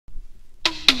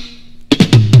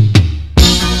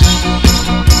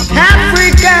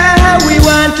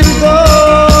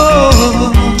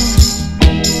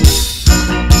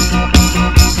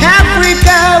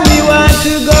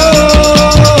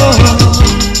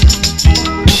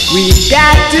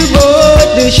got to board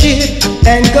the ship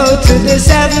and go to the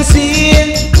seventh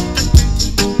sea.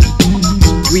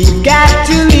 We've got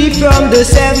to leave from the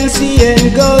seventh sea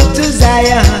and go to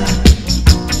Zion.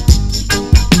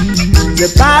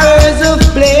 The powers of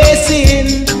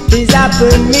blessing is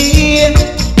upon me.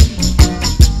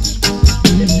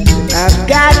 I've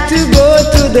got to go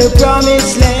to the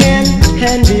promised land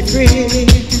and be free.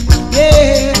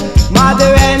 Yeah,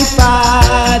 mother and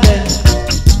father,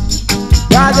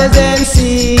 brothers and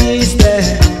sisters,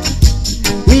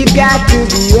 we've got to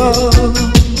be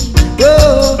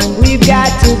we've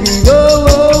got to be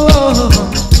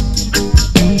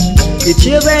The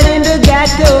children in the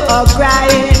ghetto are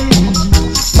crying,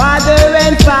 mother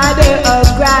and father are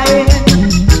crying,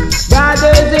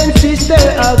 brothers and sisters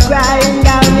are crying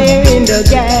down here in the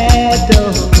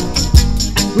ghetto.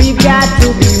 We've got to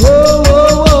be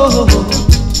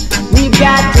we've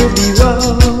got to be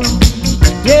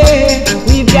yeah,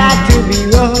 we've got to be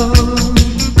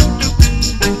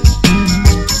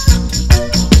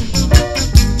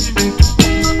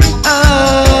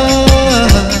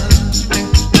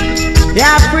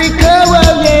Africa,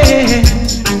 oh yeah,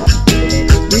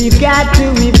 we've got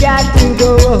to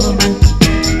go.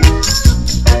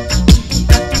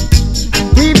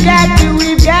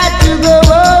 We've got to go.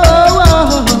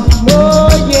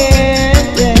 Oh yeah,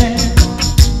 yeah.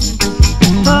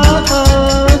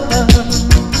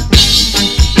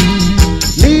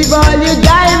 Leave all your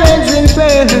diamonds and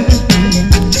pearls,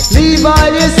 leave all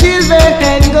your silver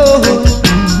and gold,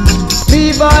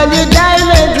 leave all your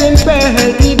diamonds and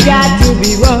pearls. We've got to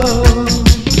be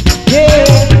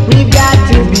yeah, we've got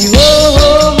to be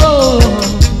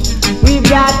we've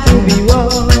got to be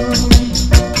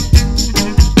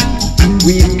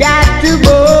We've got to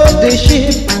board the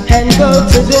ship and go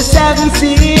to the seventh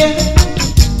sea.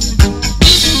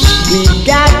 We've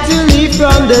got to leave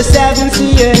from the seventh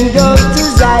sea and go to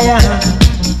Zion.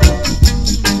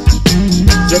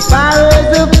 The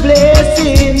powers of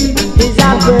blessing is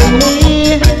upon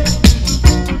me.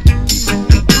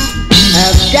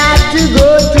 I've got to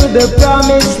go to the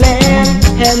promised land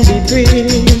and be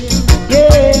free.